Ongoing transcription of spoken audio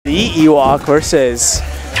beat Ewok versus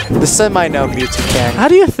the semi-known Mew2king. How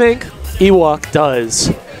do you think Ewok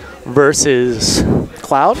does versus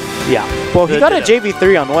Cloud? Yeah. Well, he got a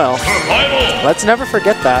JV3 on Will. Let's never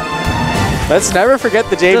forget that. Let's never forget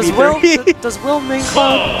the JV3. Does Will main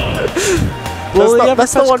Cloud?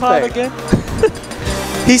 That's the one thing. Again?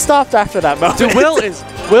 He stopped after that moment. Dude,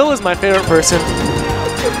 Will is my favorite person.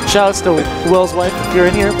 Shoutouts to Will's wife if you're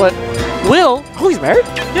in here, but Will. Oh, he's married?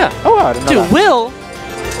 Yeah. Oh, wow, I didn't know Dude, that. Will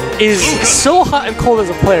is so hot and cold as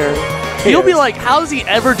a player. You'll be like, how does he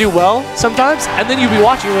ever do well sometimes? And then you'll be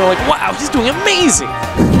watching and you're like, wow, he's doing amazing.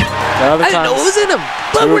 I didn't know it was in him.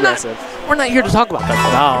 But we're not here to talk about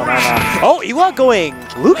that. No. Oh, Ewok going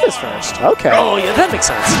Lucas first. Okay. Oh, yeah, that makes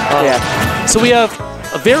sense. Yeah. So we have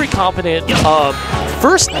a very competent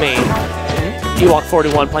first main,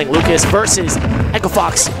 Ewok41 playing Lucas versus Echo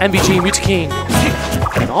Fox, MVG, Mew2king.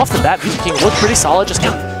 And off the bat, Mew2king looked pretty solid, just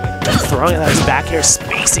kind of throwing it at his back here,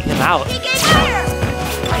 spacing him out.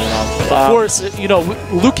 Of course, you know,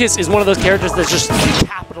 Lucas is one of those characters that just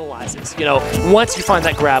capitalizes. You know, once you find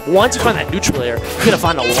that grab, once you find that neutral air, you're going to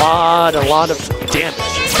find a lot of damage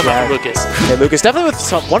coming from Lucas. Yeah, Lucas, definitely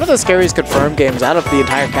with one of the scariest confirmed games out of the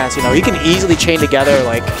entire cast. You know, he can easily chain together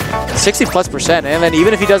like 60+%, and then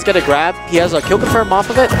even if he does get a grab, he has a kill confirm off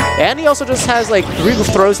of it, and he also just has like 3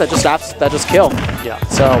 throws that just kill. Yeah.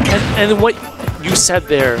 So and what you said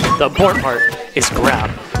there, the important part is grab.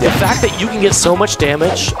 The fact that you can get so much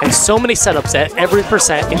damage and so many setups at every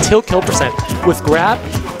percent until kill percent with grab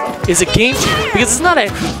is a game changer, because it's not a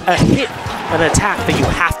hit, an attack that you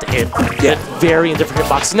have to hit that vary in different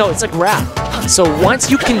hitboxes. No, it's a grab. So once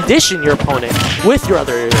you condition your opponent with your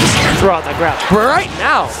other areas, throw out that grab. Right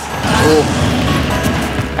now,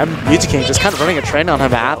 and Mew2king just kind of running a train on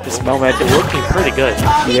him at this moment. It's looking pretty good.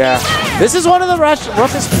 Yeah. This is one of the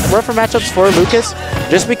rougher matchups for Lucas,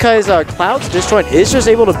 just because Cloud's disjoint is just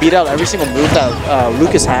able to beat out every single move that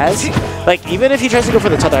Lucas has. Like, even if he tries to go for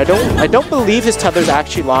the tether, I don't believe his tether is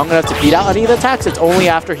actually long enough to beat out any of the attacks. It's only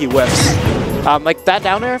after he whiffs. Like that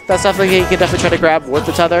down air, that's definitely, he can definitely try to grab with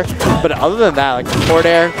the tether. But other than that, like forward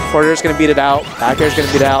air's going to beat it out, back air's going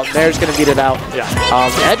to beat it out, nair's going to beat it out. Yeah.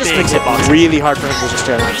 That just makes it really hard for him to just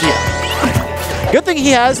Good thing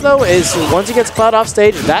he has, though, is once he gets Cloud off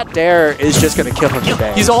stage, that dare is just going to kill him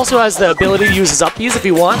today. He also has the ability to use his up Bs if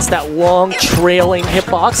he wants, that long trailing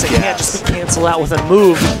hitbox that can't just be canceled out with a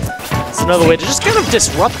move. It's another way to just kind of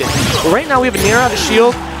disrupt it. But right now we have a nair out of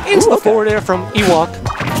shield into the forward air from Ewok.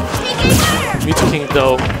 Mew2king,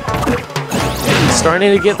 though,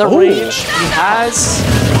 starting to get the range. He has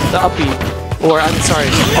the up B, or I'm sorry,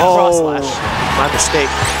 cross slash. My mistake.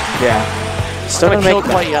 Yeah. Still not kill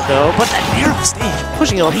quite yet, though. But that nair off stage,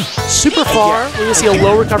 pushing him super far. We're gonna see a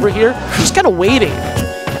low recovery here. Just kind of waiting.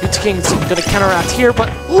 Mew2king's gonna counteract here, but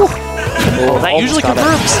that usually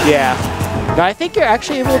confirms. Yeah. Now, I think you're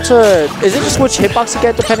actually able to. Is it just which hitbox you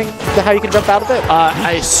get depending on how you can jump out of it?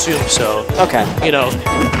 I assume so. Okay. You know.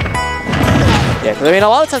 Yeah, because I mean, a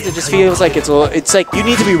lot of times it just feels like it's like you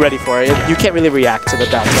need to be ready for it. You can't really react to the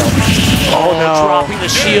down tilt. Oh no! Dropping the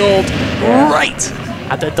shield right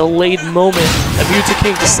at that delayed moment that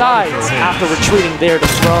Mew2king decides after retreating there to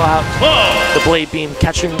throw out the blade beam,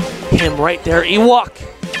 catching him right there. Ewok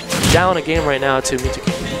down a game right now to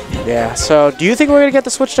Mew2king. Yeah. So, do you think we're gonna get the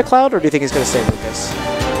switch to Cloud, or do you think he's gonna stay with this?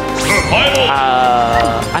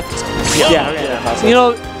 I think so. Yeah. You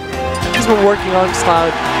know, he's been working on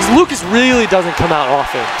Cloud. Because Lucas really doesn't come out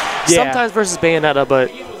often. Yeah. Sometimes versus Bayonetta,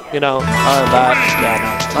 but, you know.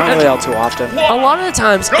 Not really all too often. A lot of the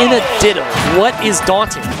times in a Ditto, what is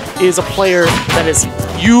daunting is a player that is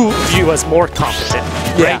you view as more competent.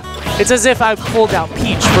 Right? It's as if I pulled out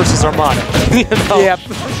Peach versus Armada. You know? Yep.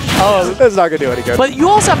 That's not going to do any good. But you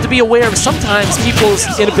also have to be aware of sometimes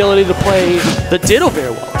people's inability to play the Ditto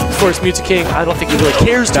very well. Of course, Mew2king, I don't think he really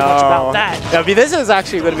cares too much about that. I mean, this is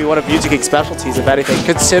actually going to be one of Mew2king's specialties, if anything,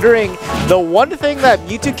 considering the one thing that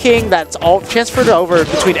Mew2king that's all transferred over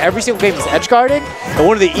between every single game is edge guarding, and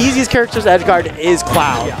one of the easiest characters to edge guard is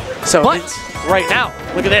Cloud. Yeah. So but right now,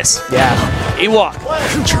 look at this. Yeah. Ewok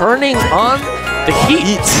turning on the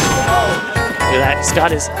heat. Look at that. He's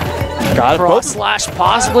got his cross slash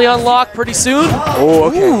possibly unlocked pretty soon. Oh,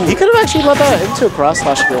 okay. Ooh. He could have actually let that into a cross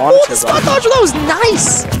slash if he wanted to. The spot dodge, that was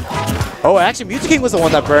nice. Oh, actually, Mew2king was the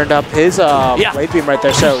one that burned up his blade beam right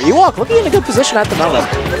there. So Ewok looking in a good position at the moment.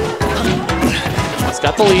 He's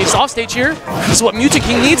got the lead. He's off stage here. This is what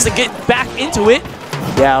Mew2king needs to get back into it.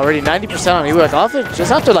 Yeah, already 90% on Ewok.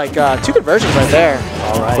 Just after like 2 conversions right there.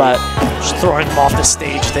 All right. But just throwing him off the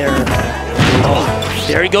stage there. Oh,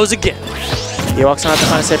 there he goes again. Ewok's going to have to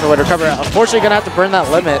find a safer way to recover. Unfortunately, going to have to burn that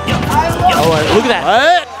limit. Oh, look at that.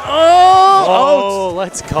 What? Oh,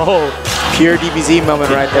 let's go. Pure DBZ moment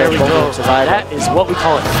right there. There we go. That is what we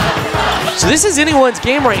call it. So this is anyone's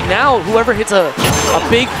game right now. Whoever hits a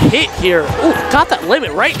big hit here. Ooh, got that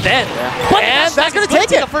limit right then. Yeah. But And that's going to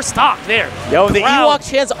take it. The first stock there. Yo, the Ewok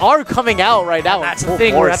chants are coming out right now. That's the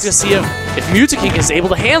thing. We're going to have to see if Mew2king is able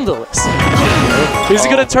to handle this. He's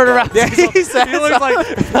going to turn around. Yeah, he said he looks like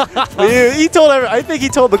he told I think he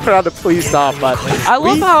told the crowd to please stop, but I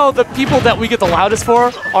love how the people that we get the loudest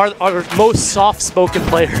for are our most soft-spoken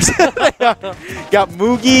players. Got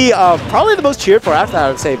Moogie, probably the most cheered for after that, I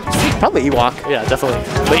would say probably Ewok. Yeah, definitely.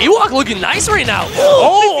 But Ewok looking nice right now.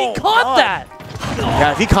 Oh, he caught that.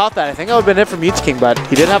 Yeah, if he caught that, I think that would have been it for Mew2king, but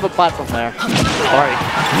he did have a platform there. All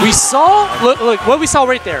right. We saw, look, what we saw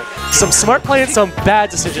right there. Some smart play and some bad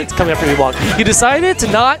decisions coming up from Ewok. He decided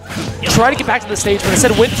to not try to get back to the stage, but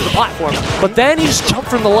instead went to the platform. But then he just jumped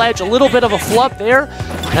from the ledge, a little bit of a flub there.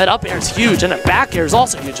 That up air is huge, and that back air is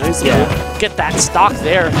also huge. He's able to get that stock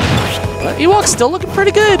there. But Ewok's still looking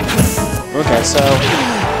pretty good. Okay, so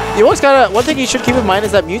Ewok's got one thing you should keep in mind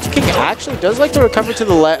is that Mew2king actually does like to recover to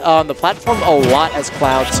the platform a lot as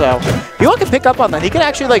Cloud, so Ewok can pick up on that. He can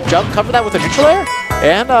actually like jump, cover that with a neutral air,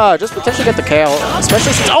 and just potentially get the KO,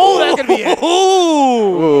 especially since that's gonna be it.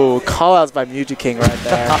 Ooh, callouts by Mew2king right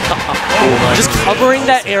there. Just covering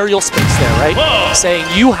that aerial space there, right? Saying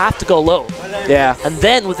you have to go low. Yeah. And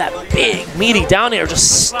then with that big, meaty down air,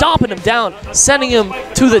 just stomping him down, sending him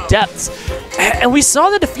to the depths. And we saw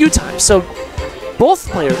that a few times. So both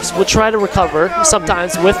players would try to recover,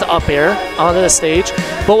 sometimes with the up air onto the stage.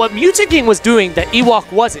 But what Mew2king was doing that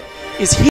Ewok wasn't, is he